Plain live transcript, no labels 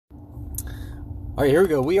All right, here we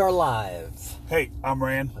go. We are live. Hey, I'm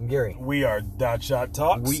Rand. I'm Gary. We are Dot Shot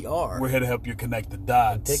Talks. We are. We're here to help you connect the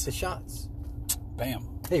dots. And take the shots.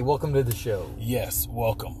 Bam. Hey, welcome to the show. Yes,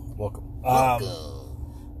 welcome. Welcome.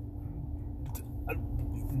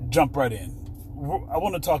 Jump right in. I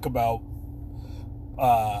want to talk about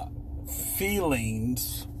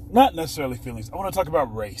feelings, not necessarily feelings. I want to talk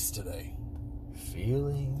about race today.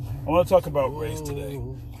 Feeling. I want to talk about race today.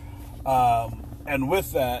 And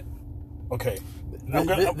with that, okay.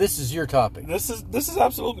 This is your topic. This is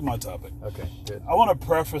absolutely my topic. Okay, good. I want to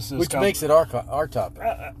preface this. Which makes it our topic.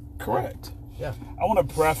 Correct. Yeah. I want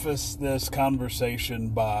to preface this conversation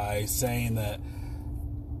by saying that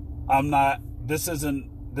this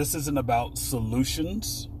isn't about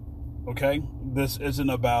solutions, okay? This isn't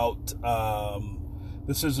about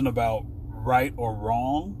right or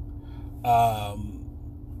wrong.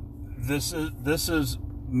 This is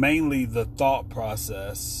mainly the thought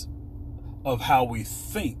process of how we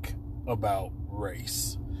think about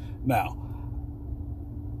race. Now,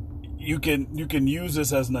 you can use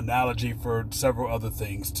this as an analogy for several other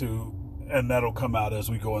things too, and that'll come out as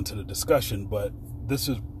we go into the discussion, but this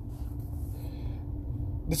is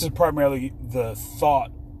primarily the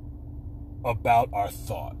thought about our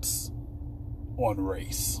thoughts on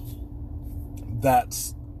race.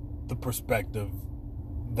 That's the perspective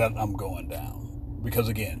that I'm going down. Because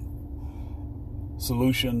again,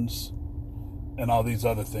 solutions and all these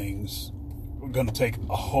other things are going to take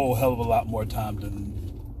a whole hell of a lot more time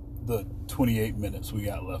than the 28 minutes we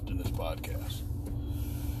got left in this podcast.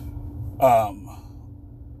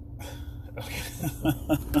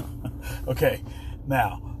 Okay,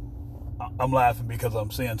 now I'm laughing because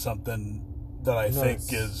I'm saying something that I think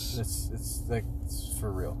it's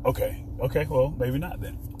for real. Okay. Well, maybe not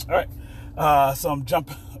then. All right. So I'm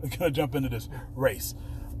gonna jump into this race.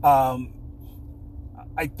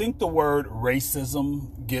 I think the word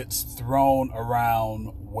racism gets thrown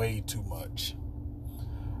around way too much.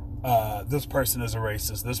 This person is a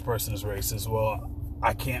racist. This person is racist. Well,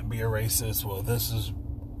 I can't be a racist. Well,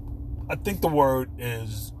 I think the word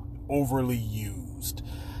is overly used.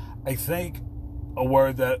 I think a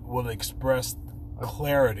word that will express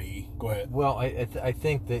clarity. Go ahead. Well, I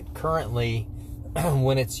think that currently,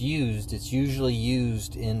 when it's usually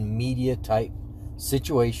used in media-type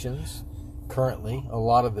situations, currently, a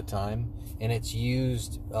lot of the time, and it's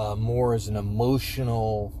used more as an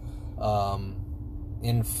emotional,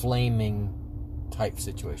 inflaming type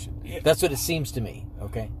situation. Yeah. That's what it seems to me,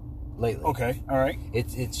 okay, lately. Okay, all right.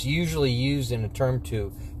 It's usually used in a term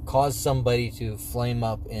to cause somebody to flame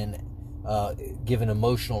up and give an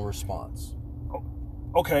emotional response.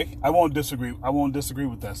 Okay, I won't disagree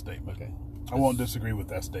with that statement. Okay. I won't disagree with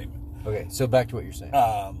that statement. Okay, so back to what you're saying.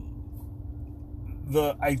 I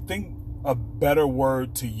think a better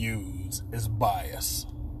word to use is bias.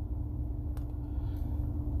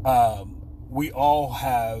 We all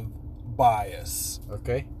have bias.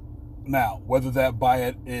 Okay. Now, whether that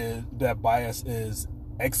bias is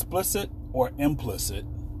explicit or implicit,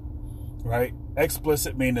 right?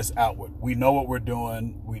 Explicit means it's outward. We know what we're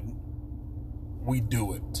doing. We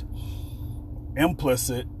do it.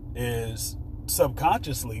 Implicit is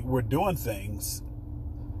subconsciously we're doing things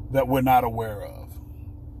that we're not aware of.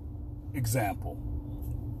 Example.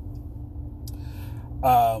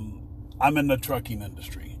 I'm in the trucking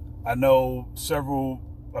industry. I know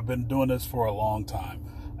I've been doing this for a long time.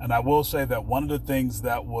 And I will say that one of the things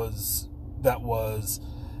that was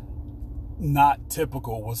not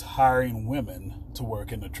typical was hiring women to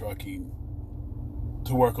work on the truck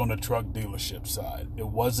dealership side. It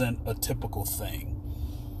wasn't a typical thing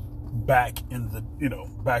back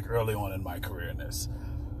early on in my career in this.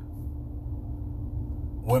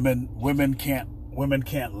 Women can't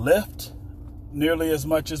lift nearly as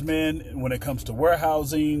much as men when it comes to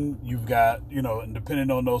warehousing. You've got, and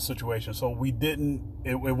depending on those situations. So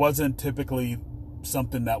it wasn't typically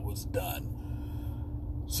something that was done.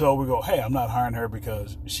 So we go, hey, I'm not hiring her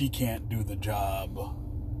because she can't do the job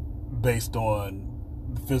based on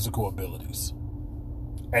physical abilities.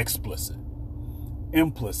 Explicit.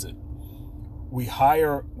 Implicit. We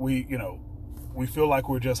feel like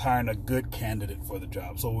we're just hiring a good candidate for the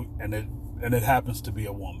job. So, and it happens to be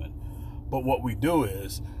a woman. But what we do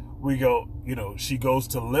is we go, she goes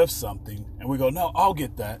to lift something and we go, no, I'll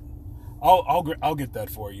get that. I'll get that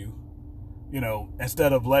for you.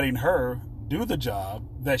 Instead of letting her do the job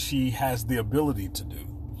that she has the ability to do.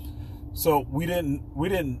 So we didn't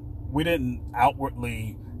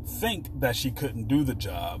outwardly think that she couldn't do the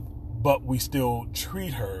job, but we still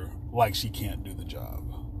treat her like she can't do the job.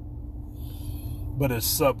 But it's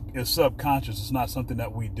subconscious. It's not something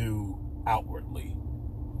that we do outwardly.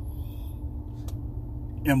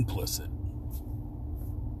 implicit.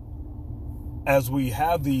 As we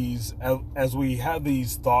have these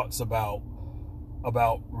thoughts about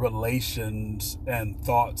relations and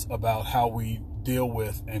thoughts about how we deal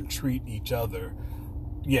with and treat each other,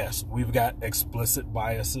 yes, we've got explicit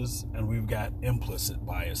biases and we've got implicit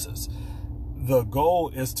biases. The goal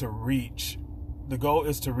is to reach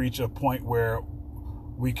a point where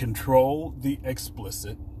we control the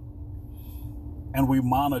explicit and we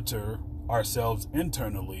monitor ourselves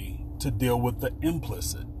internally to deal with the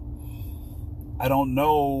implicit. I don't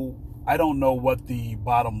know what the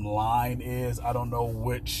bottom line is. I don't know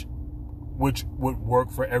which would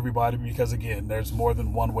work for everybody, because again, there's more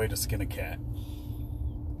than one way to skin a cat.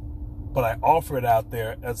 But I offer it out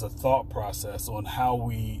there as a thought process on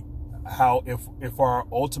if our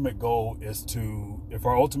ultimate goal is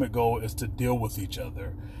to deal with each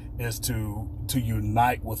other, is to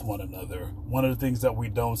unite with one another. One of the things that we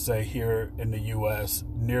don't say here in the U.S.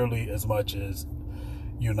 nearly as much is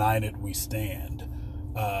united we stand.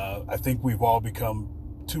 I think we've all become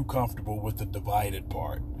too comfortable with the divided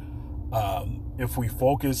part. If we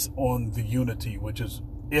focus on the unity, which is,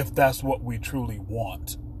 if that's what we truly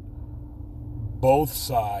want, both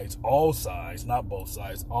sides, all sides, not both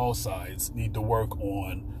sides, all sides need to work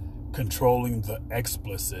on controlling the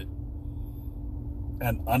explicit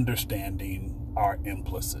and understanding our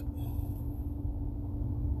implicit.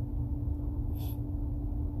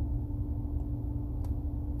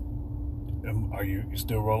 Are you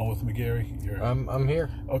still rolling with me, Gary? I'm here.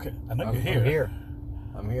 Okay, I know you're here.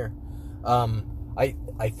 I'm here.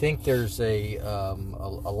 I think there's a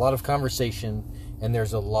lot of conversation, and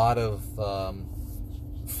there's a lot of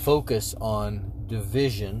focus on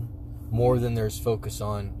division more than there's focus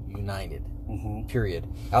on united. Mm-hmm. Period.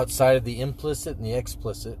 Outside of the implicit and the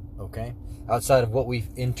explicit, okay? Outside of what we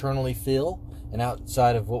internally feel and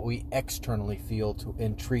outside of what we externally feel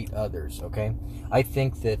and treat others, okay? I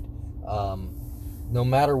think that no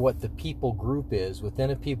matter what the people group is,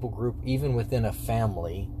 within a people group, even within a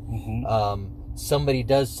family, mm-hmm. Somebody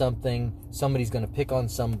does something, somebody's going to pick on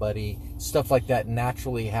somebody, stuff like that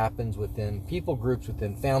naturally happens within people groups,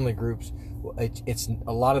 within family groups. It's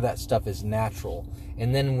a lot of that stuff is natural.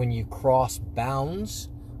 And then when you cross bounds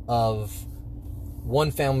of one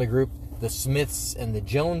family group, the Smiths and the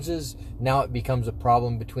Joneses, now it becomes a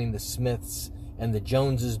problem between the Smiths and the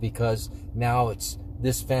Joneses, because now it's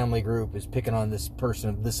this family group is picking on this person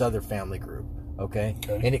of this other family group, okay?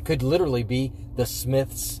 And it could literally be the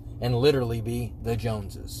Smiths and literally be the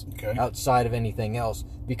Joneses, outside of anything else,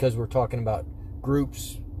 because we're talking about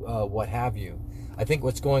groups, what have you. I think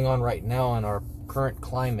what's going on right now in our current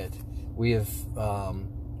climate, we have,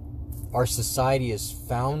 our society has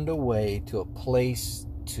found a way to a place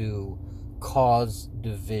to cause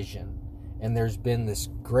division. And there's been this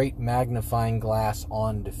great magnifying glass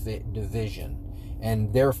on division.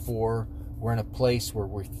 And therefore, we're in a place where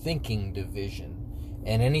we're thinking division.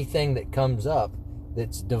 And anything that comes up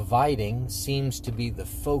that's dividing seems to be the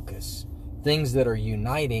focus. Things that are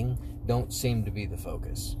uniting don't seem to be the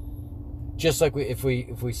focus. Just like if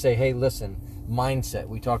we say, hey, listen, mindset.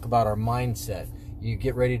 We talk about our mindset. You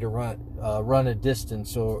get ready to run a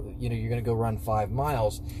distance, or you're going to go run 5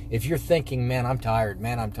 miles. If you're thinking, man, I'm tired,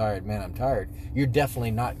 you're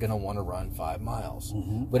definitely not going to want to run 5 miles.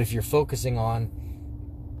 Mm-hmm. But if you're focusing on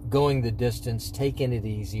going the distance, taking it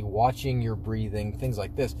easy, watching your breathing, things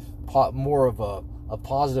like this, more of a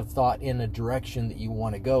positive thought in a direction that you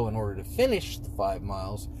want to go in order to finish the 5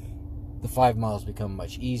 miles become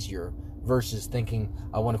much easier versus thinking,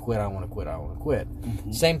 I want to quit.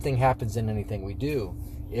 Mm-hmm. Same thing happens in anything we do.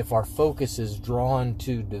 If our focus is drawn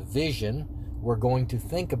to division, we're going to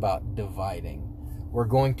think about dividing. We're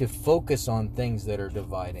going to focus on things that are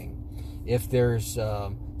dividing. If there's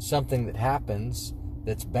something that happens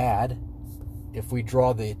that's bad, if we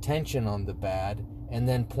draw the attention on the bad and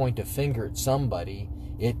then point a finger at somebody,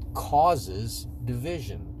 it causes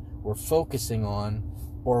division. We're focusing on,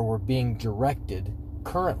 or we're being directed.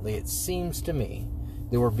 Currently, it seems to me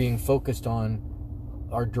that we're being focused on,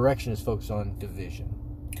 our direction is focused on division.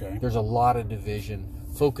 Okay. There's a lot of division,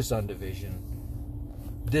 focus on division.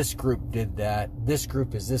 This group did that. This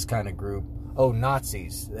group is this kind of group. Oh,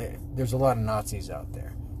 Nazis. There's a lot of Nazis out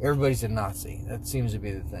there. Everybody's a Nazi. That seems to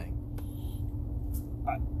be the thing.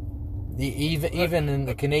 Even in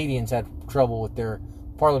the Canadians had trouble with their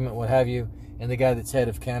parliament, what have you, and the guy that's head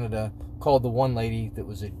of Canada called the one lady that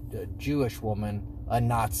was a Jewish woman a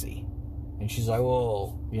Nazi. And she's like,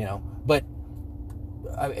 well, but,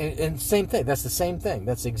 and same thing, that's the same thing.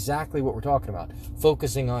 That's exactly what we're talking about.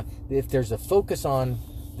 Focusing on, if there's a focus on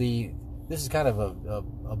this is kind of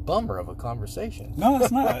a bummer of a conversation. No,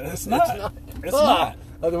 it's not. It's not. It's not.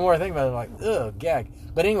 the more I think about it, I'm like, ugh, gag.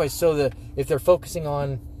 But anyway, so if they're focusing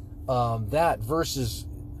on that versus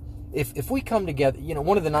if we come together,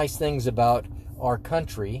 one of the nice things about our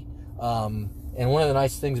country, and one of the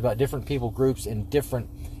nice things about different people groups and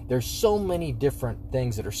there's so many different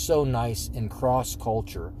things that are so nice in cross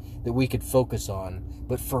culture that we could focus on,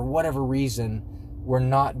 but for whatever reason, we're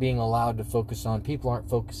not being allowed to focus on. People aren't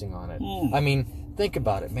focusing on it. I mean, think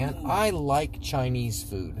about it, man. I like Chinese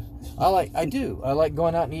food. I do. I like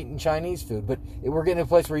going out and eating Chinese food, but we're getting to a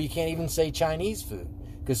place where you can't even say Chinese food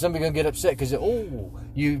because somebody's going to get upset because,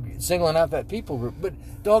 you singling out that people group. But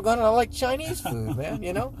doggone it, I like Chinese food, man,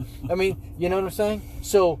 I mean, you know what I'm saying?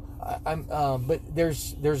 So, but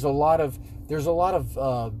there's a lot of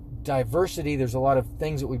diversity. There's a lot of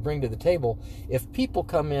things that we bring to the table. If people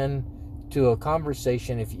come in to a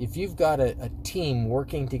conversation, if you've got a team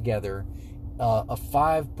working together, a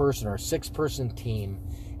 5-person or 6-person team,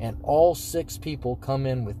 and all 6 people come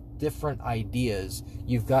in with different ideas,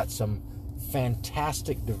 you've got some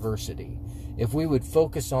fantastic diversity. If we would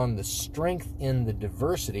focus on the strength in the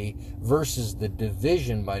diversity versus the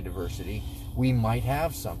division by diversity, we might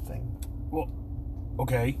have something. Well,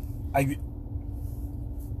 okay.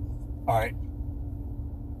 All right.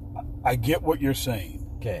 I get what you're saying.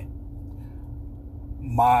 Okay.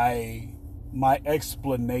 My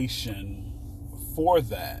explanation for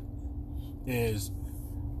that is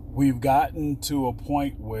we've gotten to a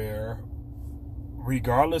point where,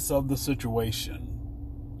 regardless of the situation,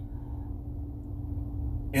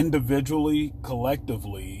 individually,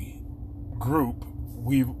 collectively, group,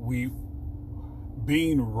 we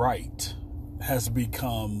being right has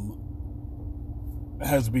become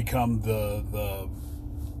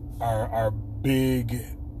our big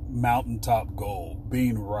mountaintop goal,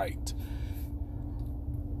 being right.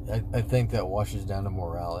 I think that washes down to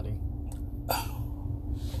morality.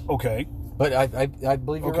 Okay. But I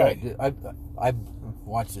believe you're Okay. right. I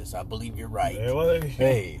watch this. I believe you're right.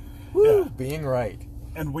 Hey, woo, yeah. Being right.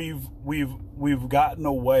 And we've gotten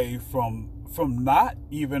away from not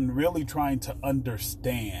even really trying to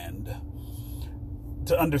understand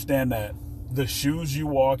that the shoes you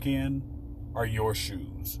walk in are your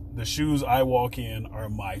shoes. The shoes I walk in are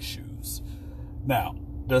my shoes. Now,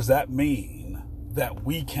 does that mean that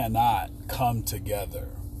we cannot come together?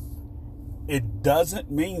 It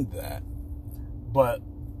doesn't mean that, but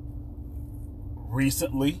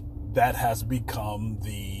recently that has become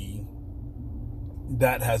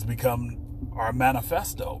our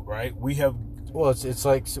manifesto, right? We have. Well, it's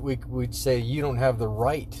like we'd say you don't have the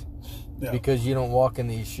right. Yeah. Because you don't walk in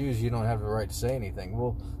these shoes, you don't have the right to say anything.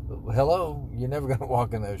 Well, hello, you're never going to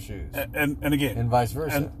walk in those shoes. And again, and vice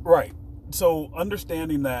versa. And, right. So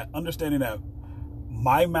understanding that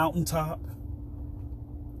my mountaintop,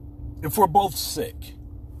 if we're both sick,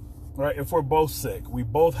 right? If we're both sick, we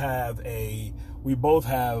both have a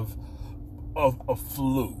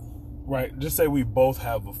flu, right? Just say we both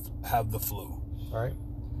have the flu. Right.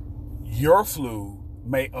 Your flu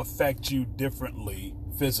may affect you differently,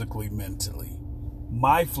 physically, mentally.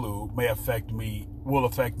 My flu will affect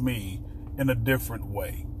me in a different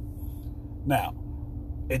way. Now,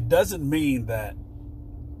 it doesn't mean that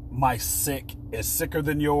my sick is sicker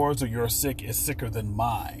than yours or your sick is sicker than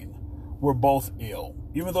mine. We're both ill.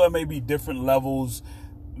 Even though it may be different levels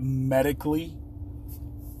medically,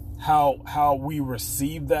 how we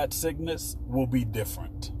receive that sickness will be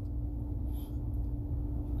different.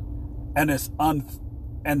 And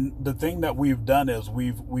and the thing that we've done is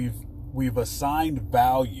we've assigned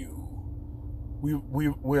value.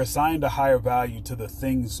 We're assigned a higher value to the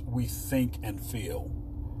things we think and feel.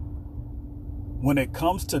 When it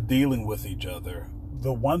comes to dealing with each other,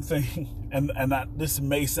 the one thing, and this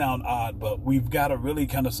may sound odd, but we've got to really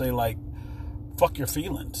kind of say, like, fuck your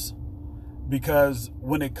feelings. Because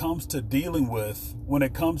when it comes to dealing with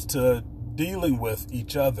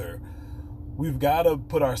each other, we've got to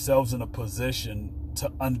put ourselves in a position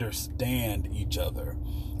to understand each other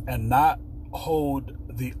and not hold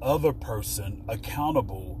the other person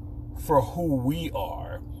accountable for who we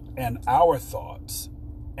are and our thoughts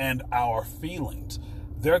and our feelings.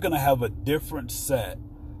 They're going to have a different set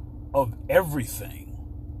of everything,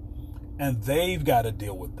 and they've got to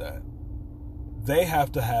deal with that. They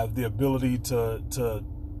have to have the ability to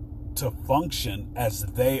function as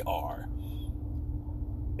they are.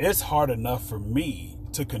 It's hard enough for me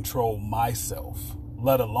to control myself,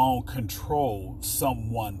 let alone control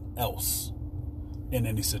someone else in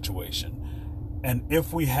any situation. And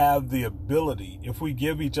if we have the ability, if we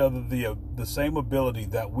give each other the same ability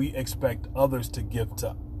that we expect others to give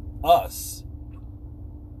to us,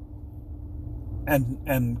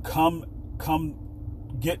 and come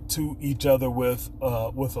get to each other with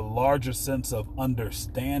a larger sense of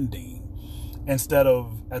understanding, instead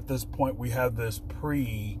of, at this point, we've got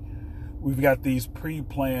these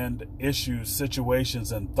pre-planned issues,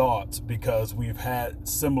 situations, and thoughts because we've had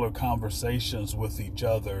similar conversations with each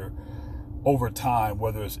other over time,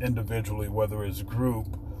 whether it's individually, whether it's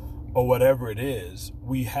group, or whatever it is.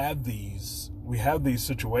 We have these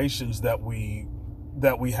situations that we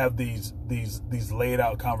have these laid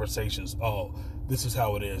out conversations. Oh, this is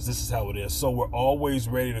how it is. This is how it is. So we're always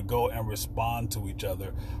ready to go and respond to each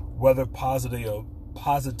other, whether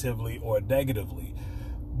positively or negatively.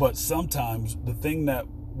 But sometimes the thing that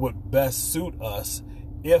would best suit us,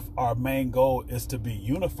 if our main goal is to be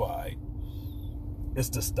unified, is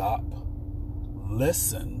to stop,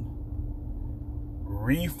 listen,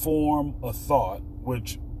 reform a thought,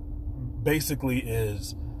 which basically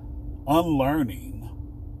is unlearning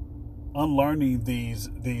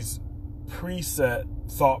these preset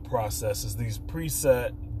thought processes, these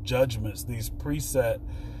preset judgments, these preset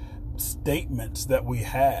statements that we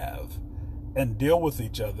have, and deal with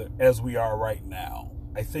each other as we are right now.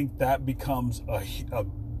 I think that becomes the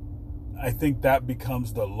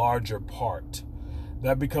larger part.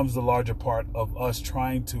 That becomes the larger part of us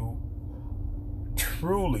trying to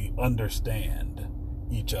truly understand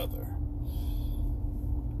each other.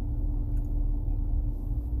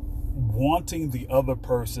 Wanting the other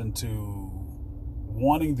person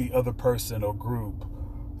or group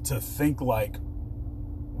to think like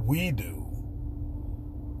we do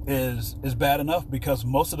is bad enough, because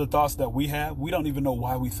most of the thoughts that we have, we don't even know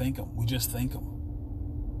why we think them. We just think them.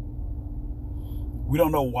 We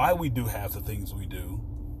don't know why we do half the things we do.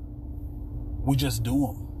 We just do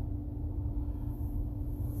them.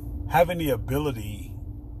 Having the ability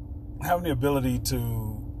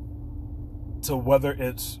to whether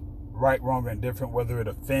it's right, wrong, or indifferent, whether it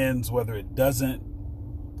offends, whether it doesn't,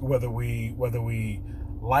 whether we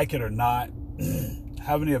like it or not,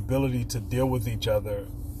 having the ability to deal with each other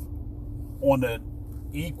on an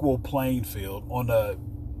equal playing field,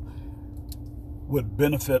 would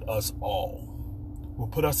benefit us all. Will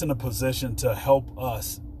put us in a position to help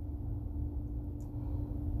us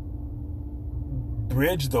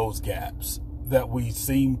bridge those gaps that we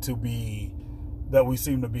seem to be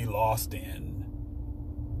lost in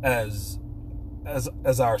as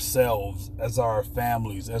ourselves, as our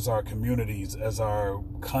families, as our communities, as our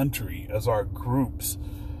country, as our groups.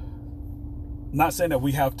 Not saying that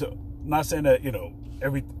we're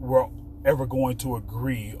ever going to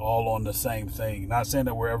agree all on the same thing. Not saying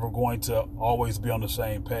that we're ever going to always be on the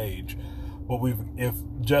same page, but if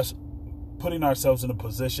just putting ourselves in a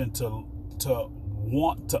position to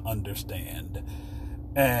want to understand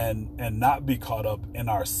and not be caught up in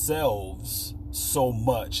ourselves so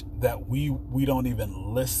much that we don't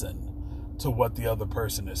even listen to what the other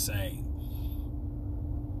person is saying.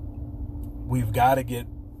 We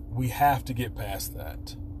have to get past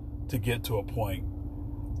that to get to a point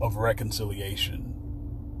of reconciliation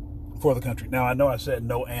for the country. Now, I know I said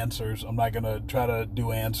no answers. I'm not going to try to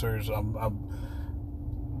do answers.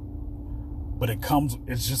 But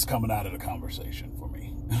it's just coming out of the conversation for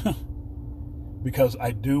me. Because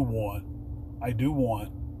I do want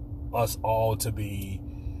us all to be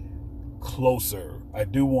closer. I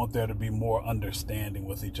do want there to be more understanding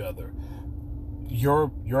with each other. Your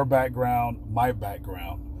background, my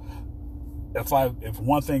background. If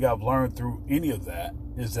one thing I've learned through any of that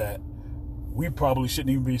is that we probably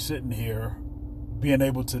shouldn't even be sitting here being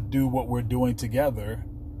able to do what we're doing together,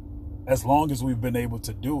 as long as we've been able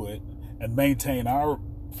to do it and maintain our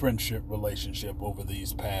friendship relationship over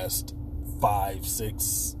these past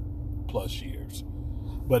 5-6 plus years.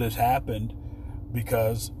 But it's happened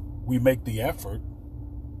because we make the effort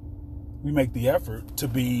to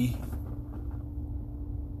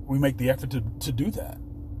do that.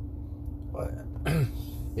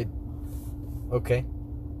 Okay.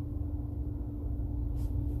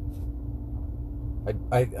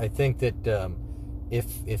 I think that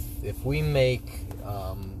if we make,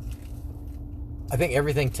 I think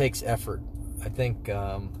everything takes effort. I think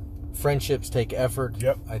friendships take effort.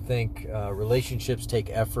 Yep. I think relationships take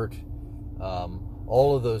effort.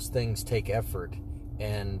 All of those things take effort,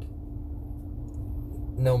 and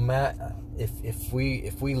no matter if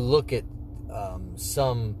we look at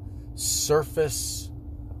some surface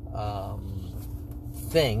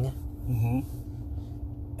thing, mm-hmm.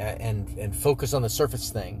 and focus on the surface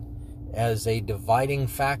thing as a dividing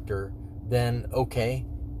factor, then okay,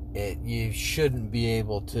 you shouldn't be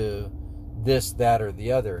able to this, that, or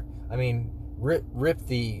the other. I mean, rip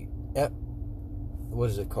the what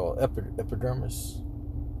is it called? Epidermis.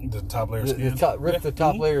 The top layer of skin. Rip the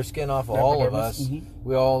top layer of skin off of all of us.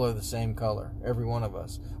 We all are the same color. Every one of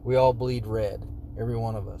us. We all bleed red. Every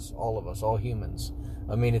one of us. All of us. All humans.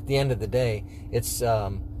 I mean, at the end of the day, it's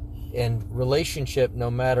and relationship, no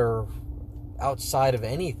matter outside of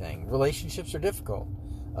anything, relationships are difficult.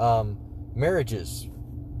 Marriages,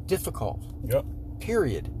 difficult. Yep.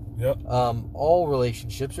 Period. Yep. All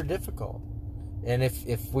relationships are difficult. And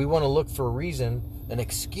if we want to look for a reason, an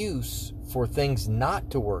excuse for things not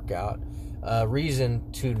to work out, a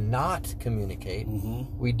reason to not communicate,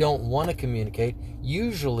 we don't want to communicate,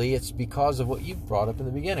 usually it's because of what you brought up in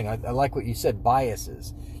the beginning. I like what you said,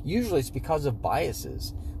 biases. Usually it's because of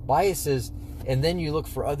biases. Biases, and then you look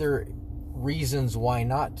for other reasons why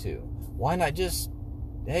not to. Why not just,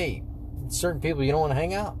 hey, certain people you don't want to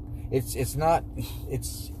hang out. It's not,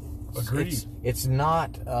 Agreed. It's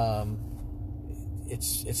not,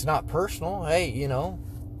 it's not personal. Hey, you know,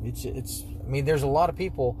 it's. I mean, there's a lot of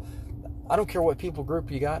people. I don't care what people group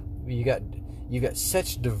you got. You got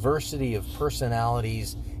such diversity of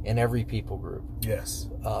personalities in every people group. Yes.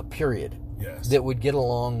 Period. Yes. That would get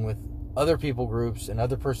along with other people groups and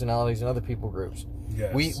other personalities and other people groups.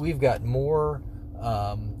 Yes. We've got more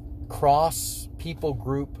cross people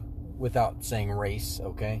group, without saying race,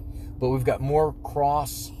 okay? But we've got more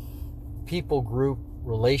cross people group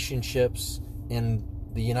relationships in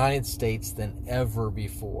the United States than ever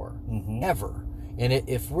before. Ever. And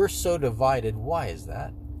if we're so divided, why is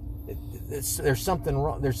that? There's something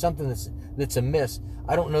wrong. There's something that's amiss.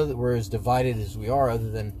 I don't know that we're as divided as we are, other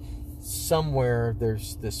than somewhere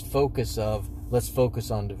there's this focus of, let's focus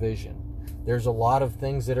on division. There's a lot of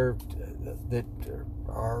things that are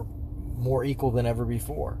more equal than ever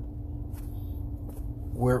before.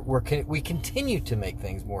 We continue to make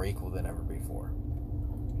things more equal than ever before.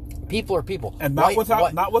 People are people, and not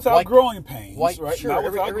without growing pains, right? Sure, not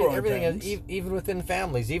without everything, growing pains. Even within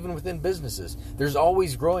families, even within businesses, there's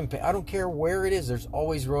always growing pain. I don't care where it is. There's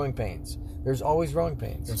always growing pains. There's always growing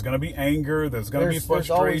pains. There's going to be anger. There's going to be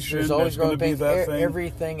frustration. There's always going to be that thing.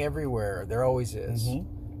 Everything, everywhere. There always is.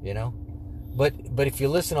 You know, but if you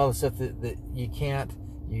listen to all the stuff that you can't,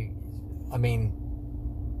 I mean,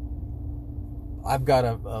 I've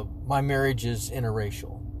got my marriage is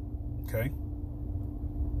interracial. Okay.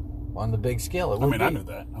 On the big scale, I knew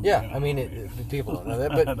that. I mean, people don't know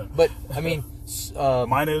that, but I mean,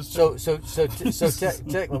 mine is so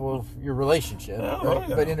technically, well, your relationship, right?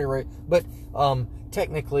 Yeah. But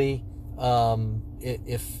technically,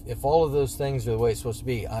 if all of those things are the way it's supposed to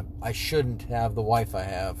be, I shouldn't have the wife I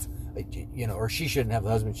have, you know, or she shouldn't have the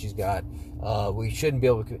husband she's got. We shouldn't be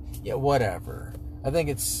able to, whatever. I think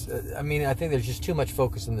I think there's just too much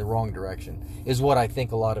focus in the wrong direction, is what I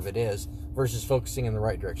think a lot of it is, versus focusing in the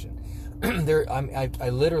right direction. I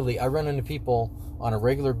literally run into people on a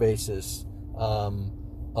regular basis,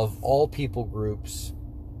 of all people groups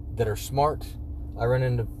that are smart. I run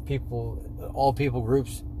into all people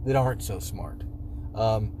groups that aren't so smart.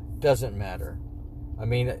 Doesn't matter. I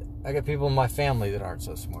mean, I got people in my family that aren't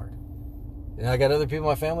so smart, and I got other people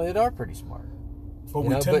in my family that are pretty smart. But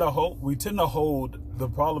we tend to hold. The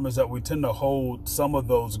problem is that we tend to hold some of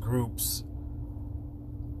those groups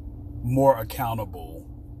more accountable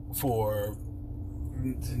for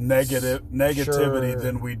negativity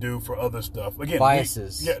than we do for other stuff. Again,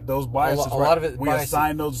 biases. Those biases. A lot of it. We biases.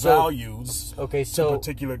 Assign those values to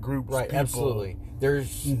particular groups. Right. People. Absolutely.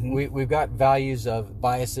 There's we've got values of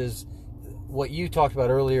biases. What you talked about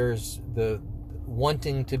earlier is the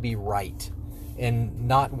wanting to be right and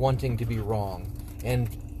not wanting to be wrong. And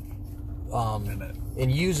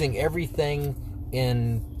using everything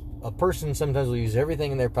a person sometimes will use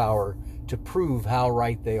everything in their power to prove how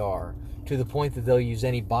right they are, to the point that they'll use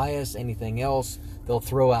any bias, anything else. They'll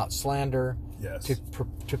throw out slander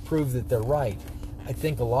to prove that they're right. I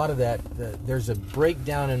think a lot of that, there's a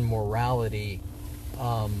breakdown in morality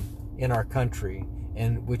in our country,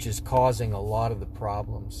 and which is causing a lot of the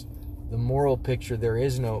problems. The moral picture, there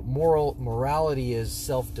is no morality is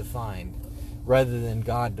self-defined rather than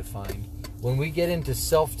God-defined. When we get into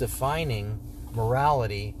self-defining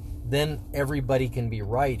morality, then everybody can be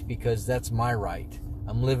right, because that's my right.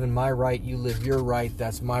 I'm living my right, you live your right,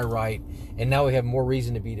 that's my right. And now we have more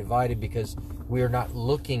reason to be divided, because we are not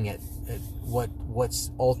looking at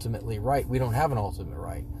what's ultimately right. We don't have an ultimate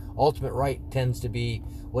right. Ultimate right tends to be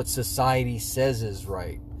what society says is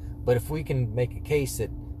right. But if we can make a case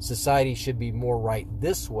that society should be more right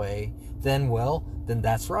this way, then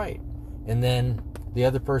that's right. And then the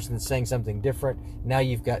other person that's saying something different, now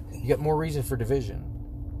you got more reason for division.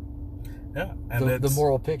 Yeah, and the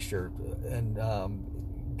moral picture, and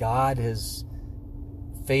God has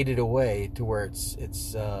faded away to where it's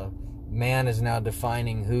man is now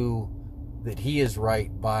defining who that he is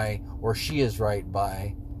right by or she is right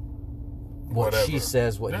by what Whatever. she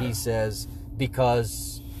says, what he says,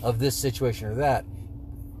 because of this situation or that.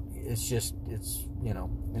 It's just,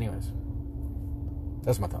 anyways.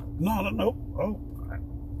 That's my thought. No. Oh,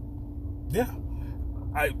 yeah.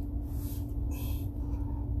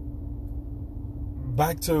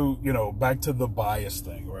 Back to the bias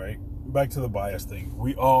thing, right? Back to the bias thing.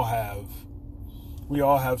 We all have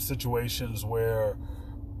situations where,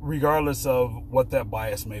 regardless of what that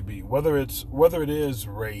bias may be, whether it is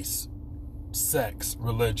race, sex,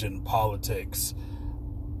 religion, politics,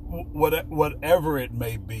 whatever it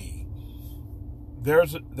may be,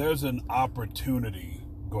 there's an opportunity.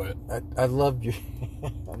 Go ahead. I loved your.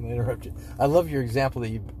 I'm gonna interrupt you. I love your example that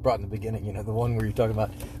you brought in the beginning. The one where you're talking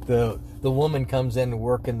about the woman comes in to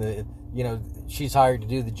work in the. She's hired to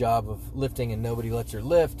do the job of lifting, and nobody lets her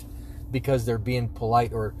lift because they're being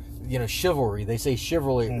polite or chivalry. They say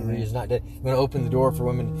chivalry is not dead. You want to open the door for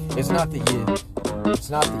women. It's not that you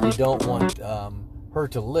don't want her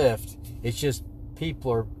to lift. It's just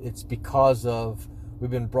it's because of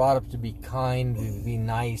we've been brought up to be kind, to be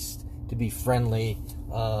nice, to be friendly,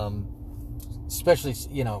 especially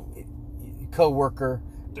co-worker.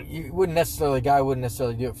 A guy wouldn't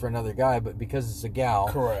necessarily do it for another guy, but because it's a gal,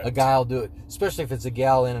 correct, a guy will do it. Especially if it's a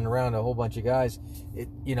gal in and around a whole bunch of guys.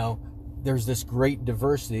 There's this great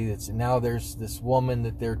diversity. There's this woman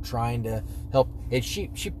that they're trying to help, and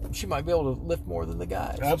she might be able to lift more than the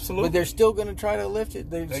guys. Absolutely, but they're still going to try to lift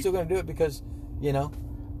it. They're still going to do it because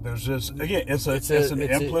there's just, again, it's an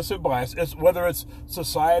implicit bias. It's whether it's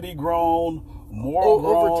society grown, moral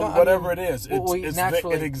grown, whatever it is.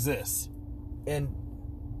 It exists. And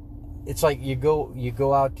it's like you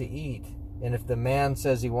go out to eat, and if the man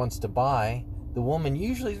says he wants to buy, the woman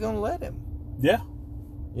usually is going to let him. Yeah.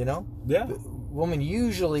 Yeah. The woman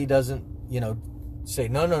usually doesn't, say,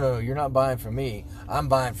 no, you're not buying for me. I'm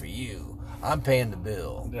buying for you. I'm paying the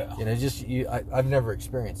bill. Yeah. I've never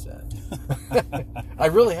experienced that. I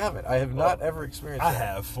really haven't. I have not ever experienced that. I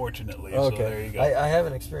have, fortunately. Okay. So there you go. I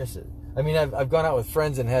haven't experienced it. I mean, I've gone out with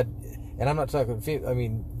friends and I'm not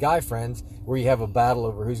talking, guy friends where you have a battle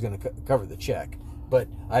over who's going to cover the check. But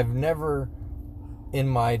I've never, in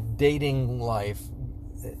my dating life,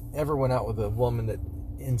 ever went out with a woman that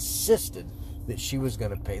insisted that she was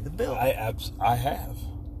going to pay the bill. I have.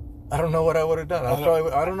 I don't know what I would have done. I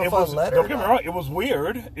don't know if I'd let her. Don't get me wrong. It was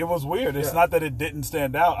weird. It's not that it didn't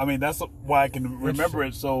stand out. I mean, that's why I can remember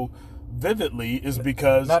it so vividly, is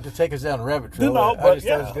because, not to take us down a rabbit trail. No, but I just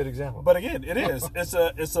thought it was a good example. But again, it is.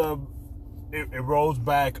 It rolls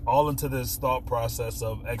back all into this thought process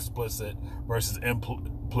of explicit versus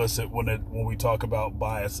implicit when we talk about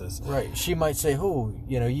biases. Right. She might say,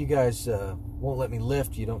 you guys won't let me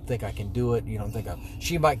lift. You don't think I can do it. You don't think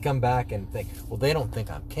she might come back and think, well, they don't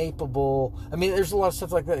think I'm capable. I mean, there's a lot of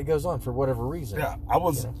stuff like that goes on for whatever reason. Yeah. I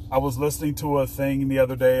was listening to a thing the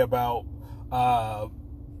other day about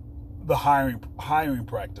the hiring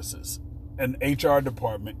practices and HR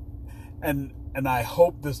department, and I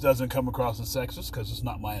hope this doesn't come across as sexist, because it's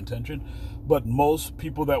not my intention, but most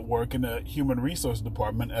people that work in a human resource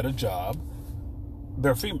department at a job,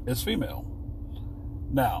 it's female.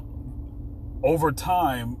 Now, over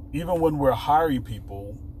time, even when we're hiring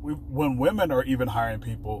people, when women are even hiring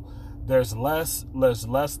people, there's less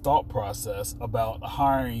thought process about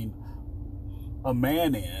hiring a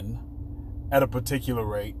man in at a particular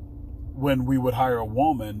rate when we would hire a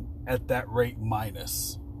woman at that rate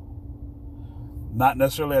minus. Not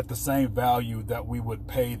necessarily at the same value that we would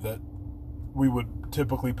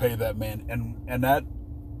typically pay that man,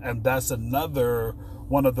 and that's another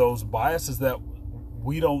one of those biases that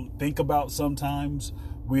we don't think about sometimes.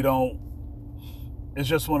 It's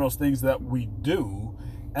just one of those things that we do,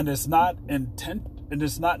 and it's not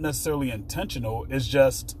necessarily intentional. It's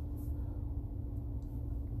just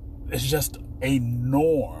a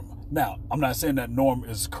norm. Now, I'm not saying that norm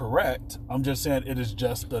is correct. I'm just saying it is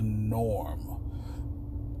just a norm.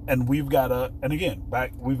 And we've got to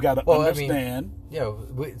understand.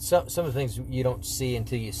 Some of the things you don't see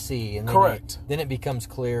until you see, and then correct. Then it becomes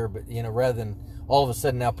clear. But rather than all of a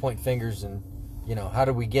sudden now point fingers and how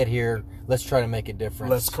do we get here? Let's try to make a difference.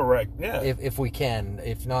 Let's correct. Yeah. If we can.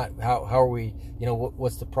 If not, how are we?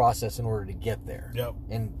 What's the process in order to get there? Yep.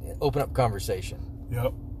 And open up conversation.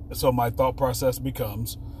 Yep. So my thought process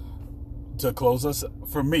becomes, to close us,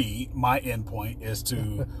 for me, my end point is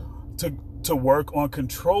to work on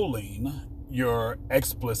controlling your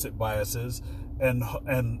explicit biases and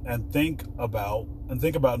think about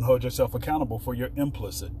and hold yourself accountable for your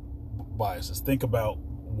implicit biases. Think about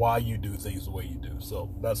why you do things the way you do.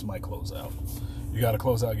 So that's my closeout. You got to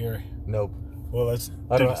close out, Gary? Nope. Well, let's.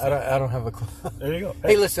 I don't have a clue. There you go.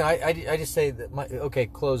 Hey, listen, I just say that okay,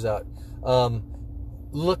 close out.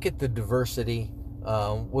 Look at the diversity.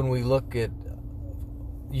 When we look at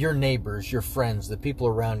your neighbors, your friends, the people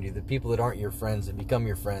around you, the people that aren't your friends that become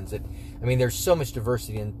your friends. There's so much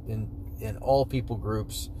diversity in all people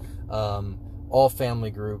groups, all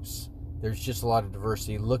family groups. There's just a lot of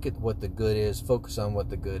diversity. Look at what the good is. Focus on what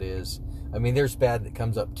the good is. There's bad that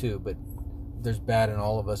comes up too, but there's bad in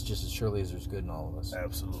all of us just as surely as there's good in all of us.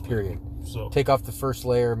 Absolutely. Period. So take off the first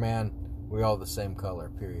layer, man. We're all the same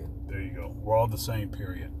color. Period. There you go. We're all the same.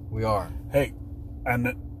 Period. We are. Hey,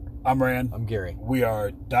 and I'm Rand. I'm Gary. We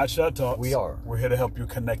are Dot Shot Talks. We are. We're here to help you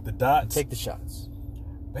connect the dots. Take the shots.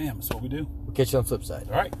 Bam. That's what we do. We'll catch you on the flip side.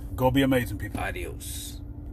 All right. Go be amazing, people. Adios.